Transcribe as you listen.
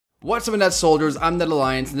What's up, Net Soldiers? I'm Net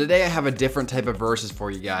Alliance, and today I have a different type of versus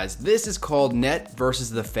for you guys. This is called Net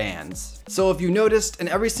versus the fans. So if you noticed, in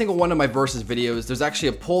every single one of my versus videos, there's actually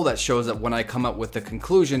a poll that shows up when I come up with the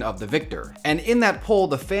conclusion of the victor. And in that poll,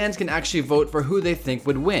 the fans can actually vote for who they think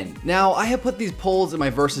would win. Now, I have put these polls in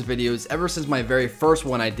my versus videos ever since my very first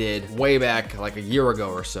one I did way back like a year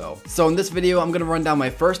ago or so. So in this video, I'm gonna run down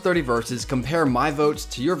my first 30 verses, compare my votes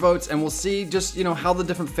to your votes, and we'll see just, how the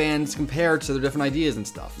different fans compare to their different ideas and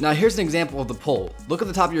stuff. Now, here's an example of the poll. Look at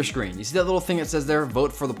the top of your screen. You see that little thing that says there,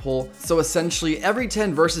 vote for the poll? So essentially, every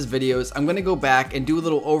 10 versus videos, I'm gonna go back and do a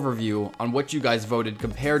little overview on what you guys voted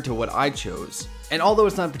compared to what I chose. And although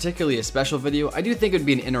it's not particularly a special video, I do think it'd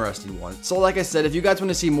be an interesting one. So like I said, if you guys want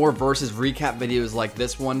to see more versus recap videos like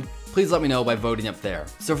this one, please let me know by voting up there.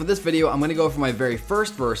 So for this video, I'm gonna go for my very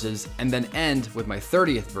first verses and then end with my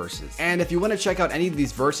 30th verses. And if you wanna check out any of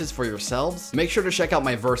these verses for yourselves, make sure to check out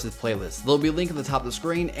my verses playlist. There'll be a link at the top of the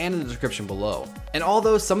screen and in the description below. And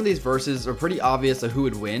although some of these verses are pretty obvious of who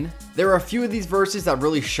would win, there are a few of these verses that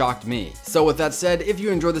really shocked me. So with that said, if you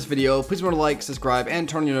enjoyed this video, please remember to like, subscribe, and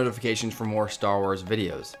turn on your notifications for more Star Wars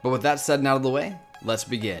videos. But with that said and out of the way, let's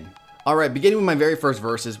begin. Alright, beginning with my very first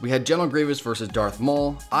verses, we had General Grievous versus Darth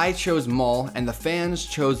Maul. I chose Maul, and the fans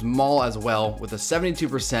chose Maul as well with a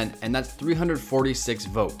 72%, and that's 346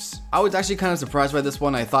 votes. I was actually kind of surprised by this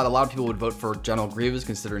one. I thought a lot of people would vote for General Grievous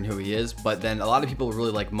considering who he is, but then a lot of people really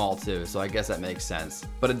like Maul too, so I guess that makes sense.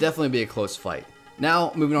 But it'd definitely be a close fight.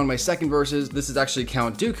 Now, moving on to my second verses, this is actually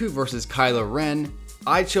Count Dooku versus Kylo Ren.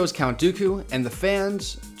 I chose Count Dooku, and the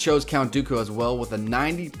fans chose Count Dooku as well with a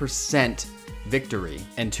 90% victory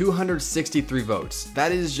and 263 votes.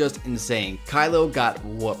 That is just insane. Kylo got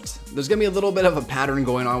whooped. There's gonna be a little bit of a pattern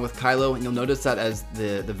going on with Kylo, and you'll notice that as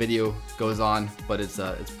the video goes on, but it's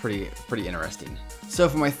pretty interesting. So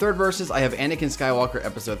for my third verses, I have Anakin Skywalker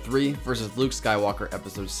Episode 3 versus Luke Skywalker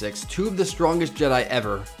Episode 6. Two of the strongest Jedi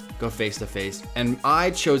ever go face to face, and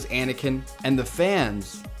I chose Anakin, and the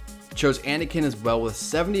fans chose Anakin as well with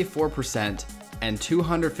 74% and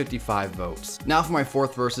 255 votes. Now for my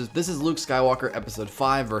fourth verses, this is Luke Skywalker Episode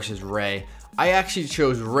 5 versus Rey. I actually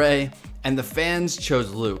chose Rey, and the fans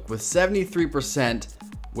chose Luke with 73%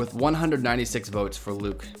 with 196 votes for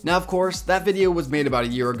Luke. Now, of course, that video was made about a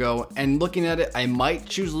year ago, and looking at it, I might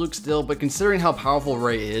choose Luke still, but considering how powerful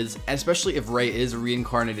Rey is, especially if Rey is a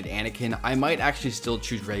reincarnated Anakin, I might actually still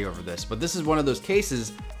choose Rey over this. But this is one of those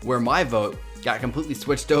cases where my vote got completely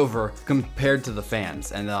switched over compared to the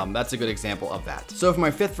fans, and that's a good example of that. So for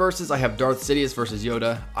my fifth verses, I have Darth Sidious versus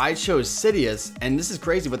Yoda. I chose Sidious, and this is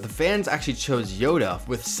crazy, but the fans actually chose Yoda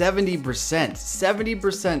with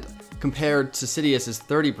 70% compared to Sidious's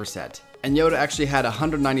 30%. And Yoda actually had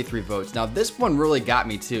 193 votes. Now this one really got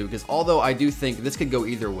me too, because although I do think this could go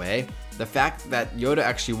either way, the fact that Yoda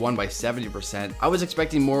actually won by 70%, I was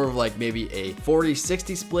expecting more of like maybe a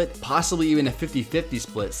 40-60 split, possibly even a 50-50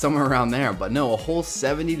 split, somewhere around there, but no, a whole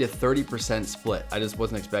 70 to 30% split. I just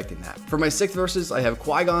wasn't expecting that. For my sixth verses, I have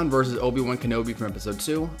Qui-Gon versus Obi-Wan Kenobi from Episode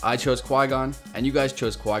 2. I chose Qui-Gon, and you guys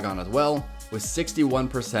chose Qui-Gon as well, with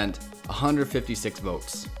 61%, 156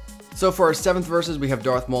 votes. So for our seventh verses, we have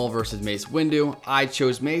Darth Maul versus Mace Windu. I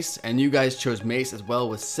chose Mace, and you guys chose Mace as well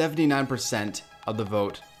with 79% of the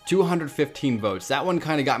vote, 215 votes. That one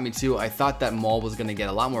kind of got me too. I thought that Maul was going to get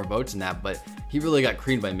a lot more votes than that, but he really got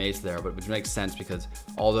creamed by Mace there, but which makes sense because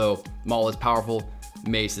although Maul is powerful,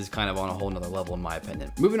 Mace is kind of on a whole nother level in my opinion.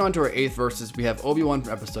 Moving on to our eighth verses, we have Obi-Wan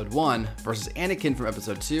from Episode 1 versus Anakin from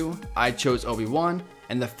Episode 2. I chose Obi-Wan,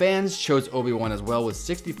 and the fans chose Obi-Wan as well with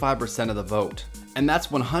 65% of the vote. And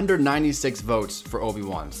that's 196 votes for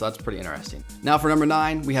Obi-Wan, so that's pretty interesting. Now for number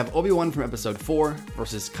 9, we have Obi-Wan from Episode 4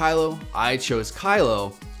 versus Kylo. I chose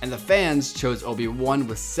Kylo, and the fans chose Obi-Wan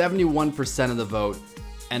with 71% of the vote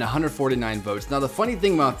and 149 votes. Now the funny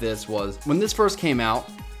thing about this was, when this first came out,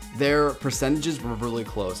 their percentages were really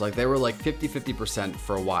close. Like they were like 50-50%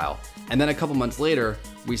 for a while. And then a couple months later,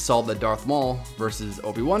 we saw the Darth Maul versus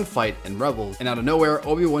Obi-Wan fight in Rebels, and out of nowhere,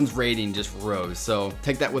 Obi-Wan's rating just rose. So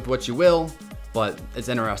take that with what you will, but it's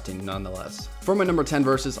interesting nonetheless. For my number 10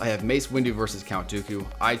 verses, I have Mace Windu versus Count Dooku.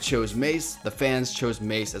 I chose Mace, the fans chose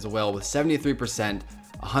Mace as well with 73%,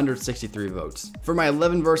 163 votes. For my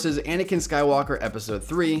 11 verses, Anakin Skywalker Episode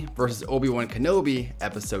 3 versus Obi-Wan Kenobi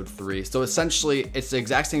Episode 3. So essentially, it's the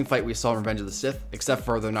exact same fight we saw in Revenge of the Sith, except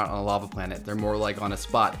for they're not on a lava planet. They're more like on a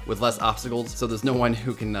spot with less obstacles, so there's no one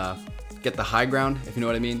who can get the high ground, if you know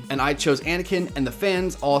what I mean. And I chose Anakin, and the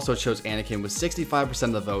fans also chose Anakin with 65%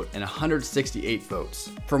 of the vote and 168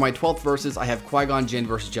 votes. For my 12th verses, I have Qui-Gon Jinn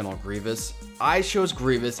versus General Grievous. I chose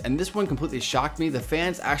Grievous, and this one completely shocked me. The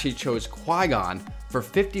fans actually chose Qui-Gon for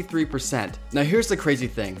 53%. Now here's the crazy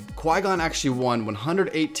thing. Qui-Gon actually won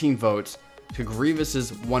 118 votes to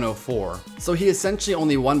Grievous's 104. So he essentially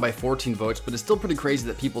only won by 14 votes, but it's still pretty crazy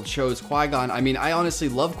that people chose Qui-Gon. I mean, I honestly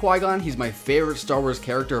love Qui-Gon. He's my favorite Star Wars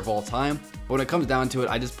character of all time. But when it comes down to it,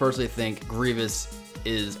 I just personally think Grievous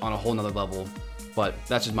is on a whole nother level. But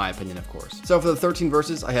that's just my opinion, of course. So for the 13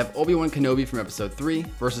 verses, I have Obi-Wan Kenobi from episode 3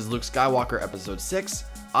 versus Luke Skywalker episode 6.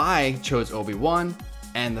 I chose Obi-Wan,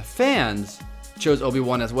 and the fans chose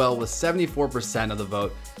Obi-Wan as well with 74% of the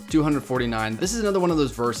vote, 249. This is another one of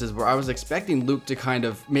those verses where I was expecting Luke to kind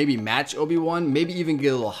of maybe match Obi-Wan, maybe even get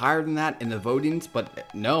a little higher than that in the votings,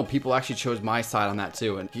 but no, people actually chose my side on that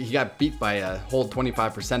too, and he got beat by a whole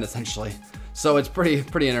 25% essentially. So it's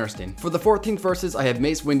pretty interesting. For the 14th verses, I have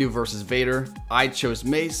Mace Windu versus Vader. I chose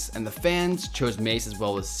Mace, and the fans chose Mace as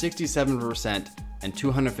well with 67% and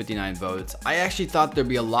 259 votes. I actually thought there'd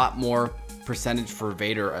be a lot more percentage for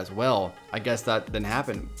Vader as well. I guess that didn't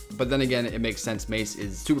happen. But then again, it makes sense. Mace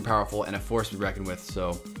is super powerful and a force to be reckoned with,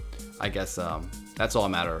 so I guess that's all a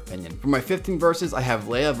matter of opinion. For my 15 verses, I have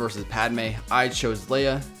Leia versus Padme. I chose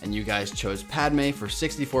Leia, and you guys chose Padme for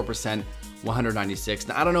 64%, 196.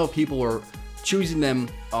 Now, I don't know if people were choosing them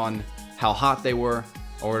on how hot they were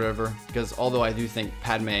or whatever, because although I do think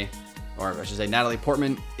Padme, or I should say Natalie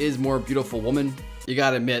Portman, is more beautiful woman, you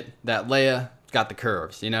gotta admit that Leia got the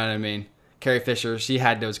curves, you know what I mean? Carrie Fisher, she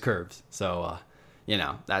had those curves, so you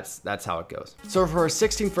know, that's how it goes. So for our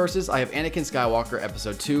 16th verses, I have Anakin Skywalker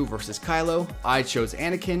episode 2 versus Kylo. I chose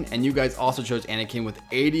Anakin, and you guys also chose Anakin with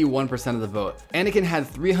 81% of the vote. Anakin had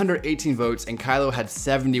 318 votes, and Kylo had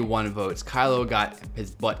 71 votes. Kylo got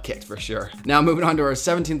his butt kicked for sure. Now moving on to our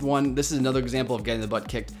 17th one, this is another example of getting the butt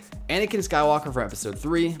kicked. Anakin Skywalker for episode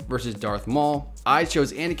 3 versus Darth Maul. I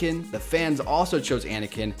chose Anakin, the fans also chose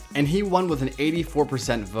Anakin, and he won with an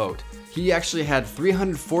 84% vote. He actually had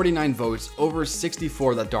 349 votes over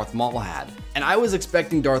 64 that Darth Maul had. And I was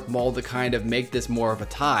expecting Darth Maul to kind of make this more of a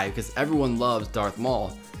tie because everyone loves Darth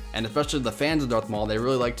Maul. And especially the fans of Darth Maul, they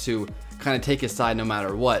really like to kind of take his side no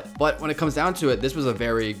matter what. But when it comes down to it, this was a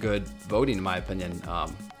very good voting in my opinion.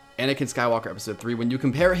 Anakin Skywalker episode 3, when you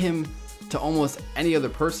compare him to almost any other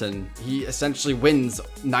person, he essentially wins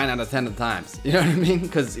 9 out of 10 of the times. You know what I mean?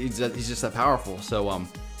 Because he's just that powerful. So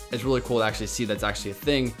it's really cool to actually see that's actually a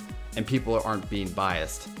thing, and people aren't being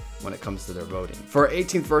biased when it comes to their voting. For our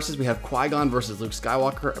 18th verses, we have Qui-Gon versus Luke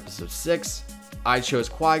Skywalker, episode 6. I chose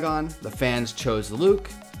Qui-Gon, the fans chose Luke,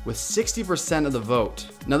 with 60% of the vote.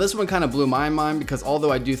 Now this one kind of blew my mind because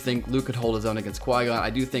although I do think Luke could hold his own against Qui-Gon, I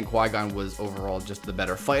do think Qui-Gon was overall just the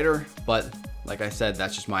better fighter, but like I said,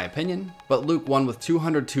 that's just my opinion. But Luke won with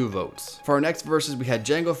 202 votes. For our next verses, we had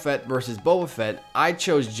Jango Fett versus Boba Fett. I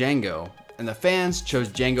chose Jango, and the fans chose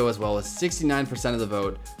Jango as well as 69% of the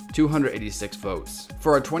vote, 286 votes.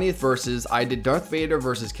 For our 20th verses, I did Darth Vader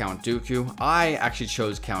versus Count Dooku. I actually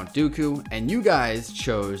chose Count Dooku, and you guys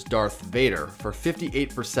chose Darth Vader for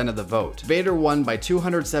 58% of the vote. Vader won by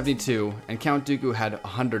 272, and Count Dooku had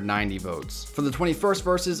 190 votes. For the 21st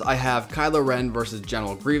verses, I have Kylo Ren versus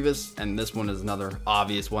General Grievous, and this one is another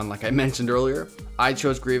obvious one like I mentioned earlier. I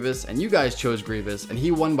chose Grievous, and you guys chose Grievous, and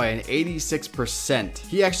he won by an 86%.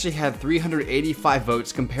 He actually had 385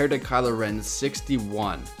 votes compared to Kylo Ren's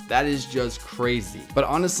 61. That is just crazy. But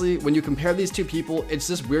honestly, when you compare these two people, it's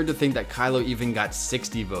just weird to think that Kylo even got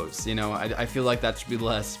 60 votes. You know, I feel like that should be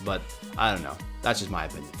less, but I don't know. That's just my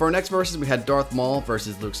opinion. For our next verses, we had Darth Maul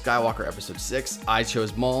versus Luke Skywalker episode 6. I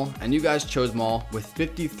chose Maul, and you guys chose Maul with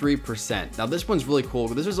 53%. Now this one's really cool.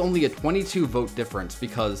 This was only a 22 vote difference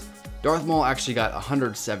because Darth Maul actually got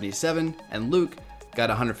 177 and Luke got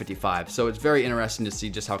 155. So it's very interesting to see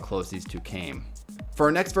just how close these two came. For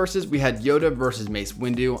our next verses, we had Yoda versus Mace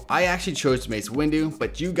Windu. I actually chose Mace Windu,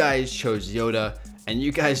 but you guys chose Yoda, and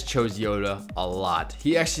you guys chose Yoda a lot.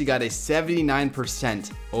 He actually got a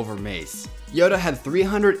 79% over Mace. Yoda had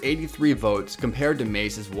 383 votes compared to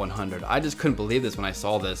Mace's 100. I just couldn't believe this when I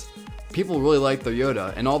saw this. People really like their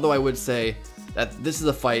Yoda, and although I would say that this is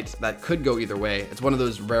a fight that could go either way, it's one of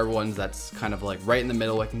those rare ones that's kind of like right in the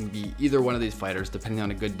middle. It can be either one of these fighters depending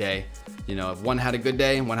on a good day. You know, if one had a good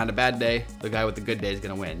day and one had a bad day, the guy with the good day is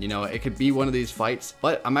gonna win. You know, it could be one of these fights,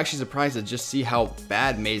 but I'm actually surprised to just see how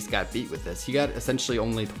bad Mace got beat with this. He got essentially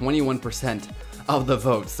only 21% of the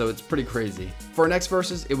votes, so it's pretty crazy. For our next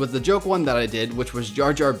verses, it was the joke one that I did, which was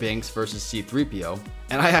Jar Jar Binks versus C-3PO,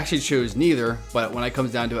 and I actually chose neither, but when it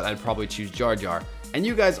comes down to it, I'd probably choose Jar Jar. And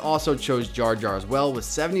you guys also chose Jar Jar as well with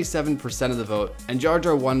 77% of the vote, and Jar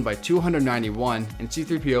Jar won by 291, and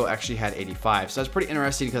C-3PO actually had 85. So that's pretty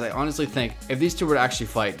interesting because I honestly think if these two were to actually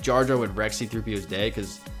fight, Jar Jar would wreck C-3PO's day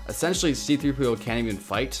because Essentially, C-3PO can't even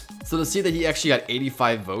fight. So to see that he actually got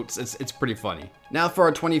 85 votes, it's pretty funny. Now for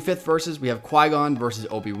our 25th versus, we have Qui-Gon versus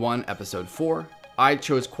Obi-Wan Episode 4. I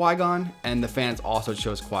chose Qui-Gon, and the fans also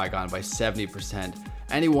chose Qui-Gon by 70%,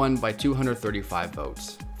 and he won by 235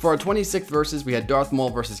 votes. For our 26th versus, we had Darth Maul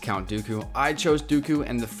versus Count Dooku. I chose Dooku,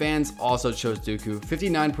 and the fans also chose Dooku,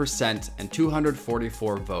 59% and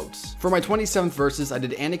 244 votes. For my 27th versus, I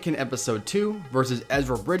did Anakin Episode 2 versus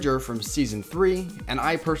Ezra Bridger from Season 3, and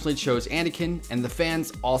I personally chose Anakin, and the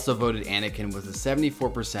fans also voted Anakin with a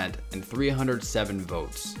 74% and 307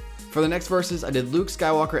 votes. For the next versus, I did Luke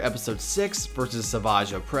Skywalker Episode 6 versus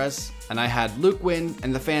Savage Opress, and I had Luke win,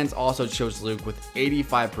 and the fans also chose Luke with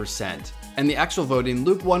 85%. And the actual voting,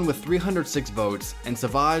 Luke won with 306 votes, and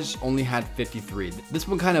Savage only had 53. This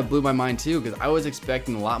one kind of blew my mind too, because I was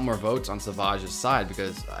expecting a lot more votes on Savage's side,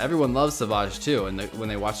 because everyone loves Savage too, and when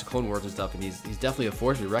they watch the Clone Wars and stuff, and he's definitely a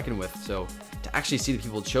force to be reckoned with, so to actually see that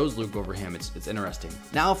people chose Luke over him, it's interesting.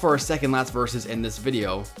 Now for our second last versus in this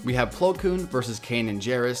video, we have Plo Koon versus Kanan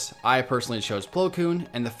Jarrus. I personally chose Plo Koon,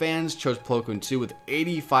 and the fans chose Plo Koon too with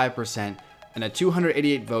 85%. And at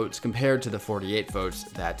 288 votes compared to the 48 votes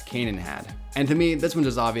that Kanan had. And to me, this one's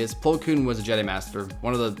just obvious. Plo Koon was a Jedi Master,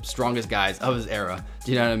 one of the strongest guys of his era.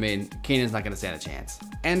 Do you know what I mean? Kanan's not gonna stand a chance.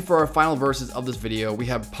 And for our final verses of this video, we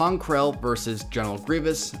have Pong Krell versus General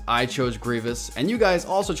Grievous. I chose Grievous, and you guys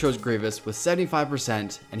also chose Grievous with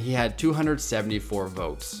 75%, and he had 274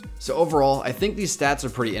 votes. So overall, I think these stats are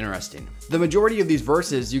pretty interesting. The majority of these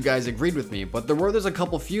verses, you guys agreed with me, but there's a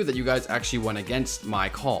couple few that you guys actually went against my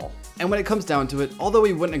call. And when it comes down to it, although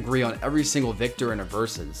we wouldn't agree on every single victor in a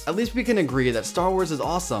versus, at least we can agree that Star Wars is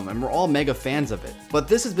awesome and we're all mega fans of it. But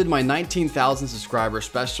this has been my 19,000 subscriber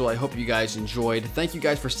special. I hope you guys enjoyed. Thank you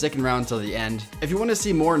guys for sticking around until the end. If you want to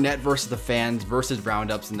see more Net versus the Fans versus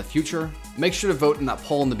roundups in the future, make sure to vote in that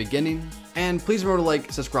poll in the beginning. And please remember to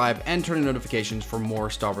like, subscribe, and turn on notifications for more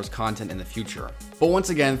Star Wars content in the future. But once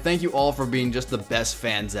again, thank you all for being just the best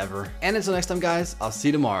fans ever. And until next time guys, I'll see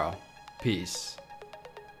you tomorrow. Peace.